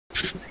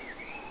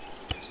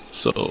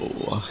So,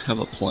 I have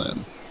a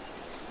plan.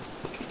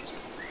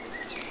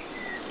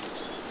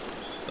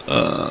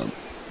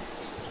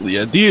 The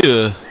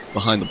idea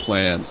behind the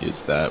plan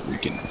is that we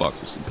can fuck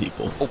with some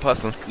people. All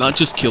person. Not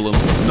just kill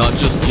them, not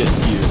just get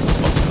you.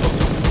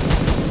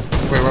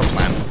 Wait, what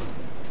plan?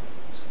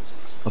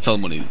 I'll tell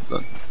him when he's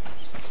done.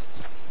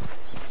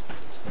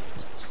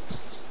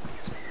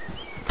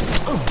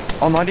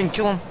 Oh no, I didn't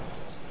kill him.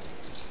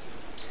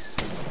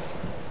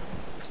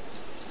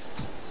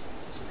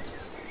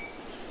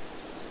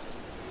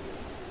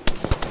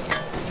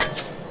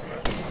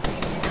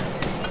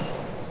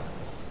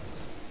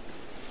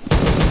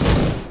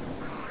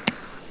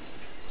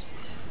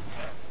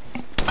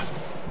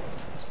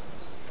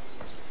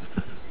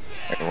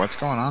 Wait, what's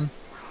going on?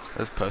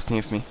 There's a person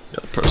here for me. Yeah,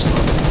 the person.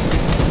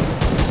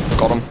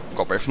 Got him.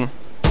 Got both of them.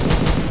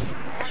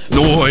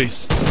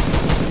 Noise!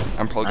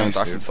 I'm probably gonna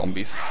die from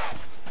zombies.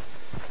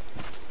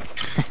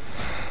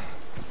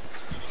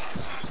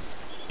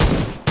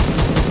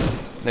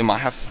 They might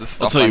have the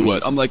stuff. I'll tell I you need.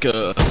 what, I'm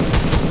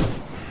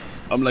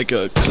like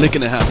a click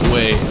and a half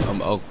away.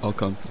 I'll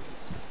come.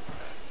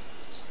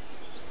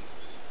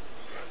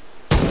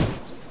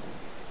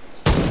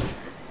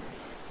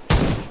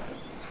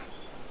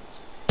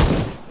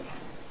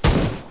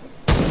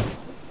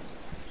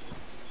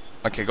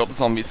 Okay, got the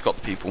zombies, got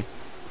the people.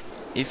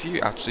 If you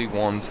actually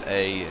want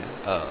a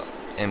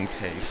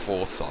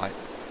MK4 sight,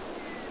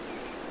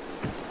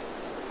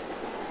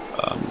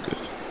 I'm good.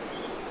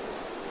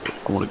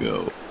 I want to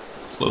go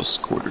close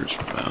quarters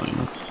for now, you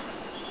know.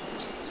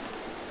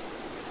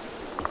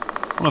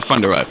 I want to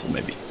find a rifle,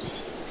 maybe.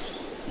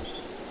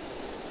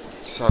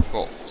 so I've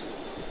got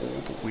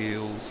all the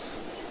wheels.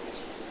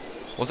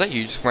 Was that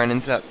you just ran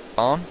into that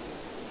barn?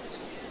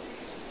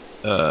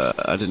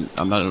 I didn't.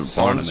 I'm not in a barn.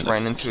 Someone I'm just in a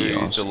ran into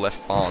kiosk. the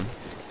left barn.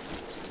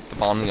 The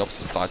barn on the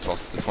opposite side to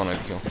us. This one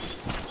over here.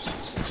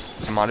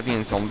 It might have been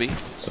a zombie.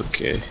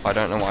 Okay. I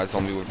don't know why a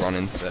zombie would run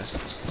into there.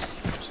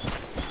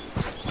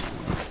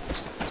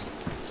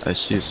 I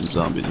see some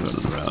zombies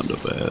running around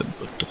up ahead,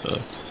 but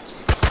Person.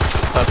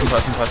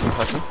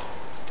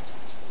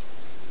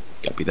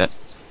 copy that.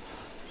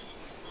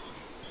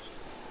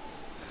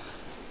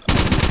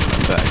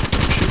 I'm back.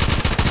 Shoot.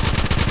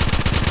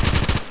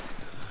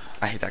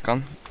 I hate that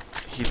gun.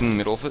 He's in the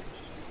middle of it.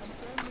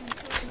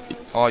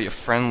 Oh, you're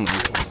friendly.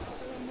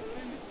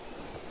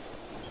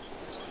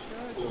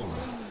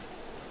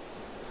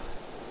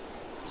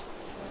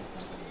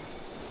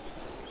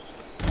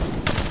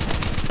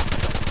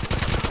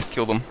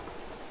 Kill them.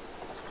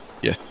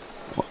 Yeah.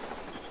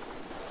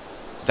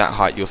 That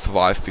height you'll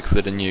survive because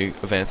of the new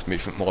advanced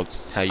movement mod.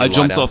 How you I lie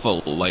jumped down. off a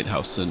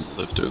lighthouse and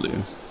lived earlier.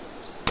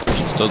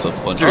 Which does a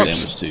bunch Dude. of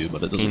damage to you,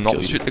 but it Can you doesn't not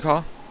kill you. shoot the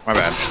car? My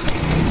bad.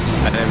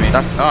 I didn't mean.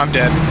 That's- Oh, I'm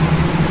dead.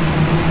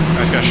 I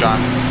just got shot.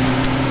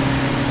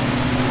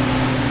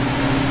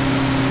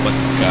 What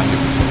got you?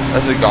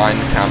 There's a guy in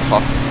the town with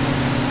us.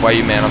 Where are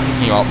you, man? I'm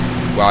picking you up.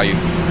 Where are you?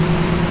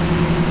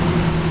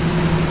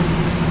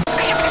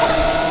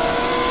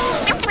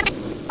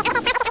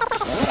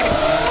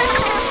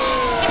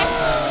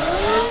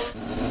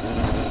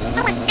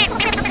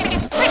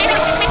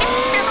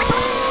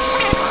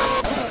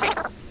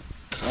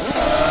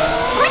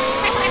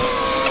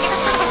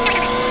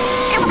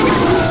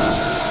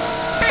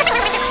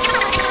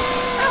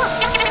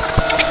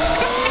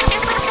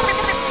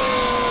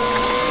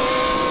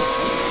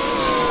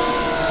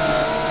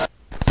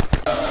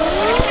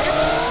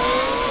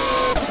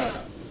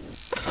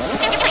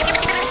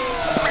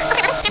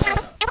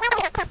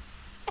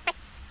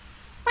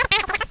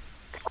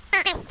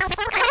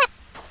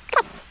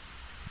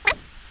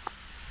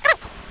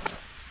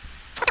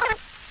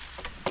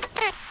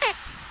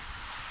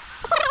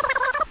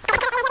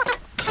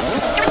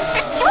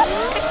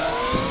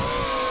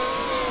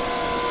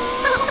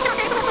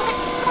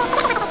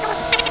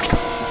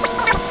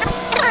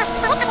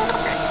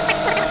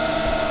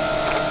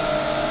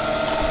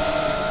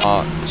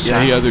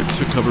 Yeah, he either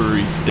took cover or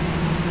he's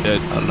dead.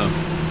 I don't know.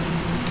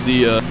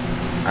 The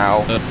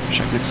Ow.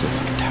 check next to the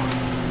fucking tower.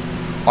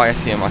 Oh, I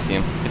see him.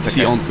 It's Is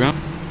he okay. on the ground?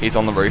 He's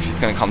on the roof. He's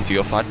gonna come to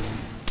your side.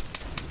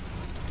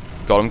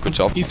 Got him. Good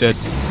job. He's dead.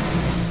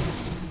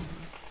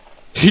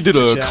 He did a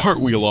Good job.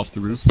 cartwheel off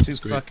the roof. Too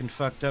fucking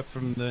fucked up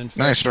from the infection.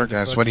 Nice work, to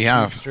guys. fucking What do you shoot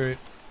have? straight.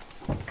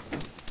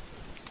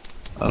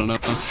 I don't know.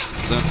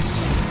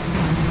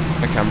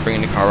 Okay, I'm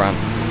bringing the car around.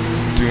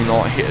 Do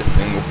not hit a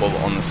single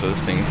bullet on this, so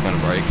this thing's gonna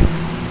break.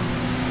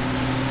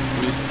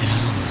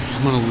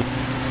 I'm gonna loot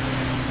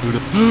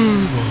it.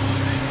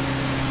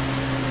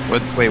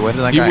 Wait, what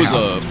did that He guy was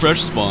have? a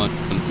fresh spawn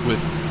with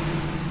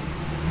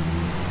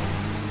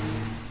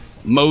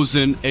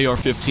Mosin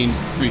AR-15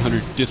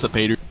 300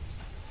 Dissipator,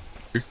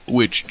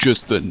 which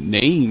just the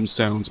name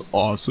sounds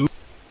awesome.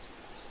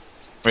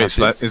 Wait, That's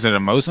so it. that, is it a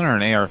Mosin or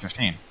an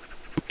AR-15?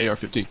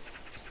 AR-15.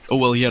 Oh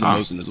well, he had a Ah.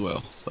 Mosin as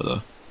well,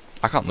 but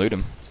I can't loot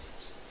him.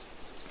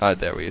 Oh,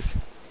 there he is.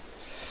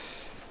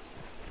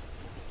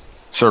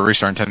 So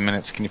restart in 10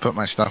 minutes. Can you put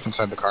my stuff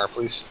inside the car,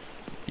 please?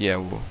 Yeah,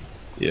 well,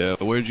 yeah.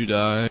 Where'd you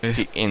die?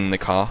 in the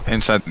car.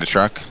 Inside the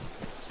truck.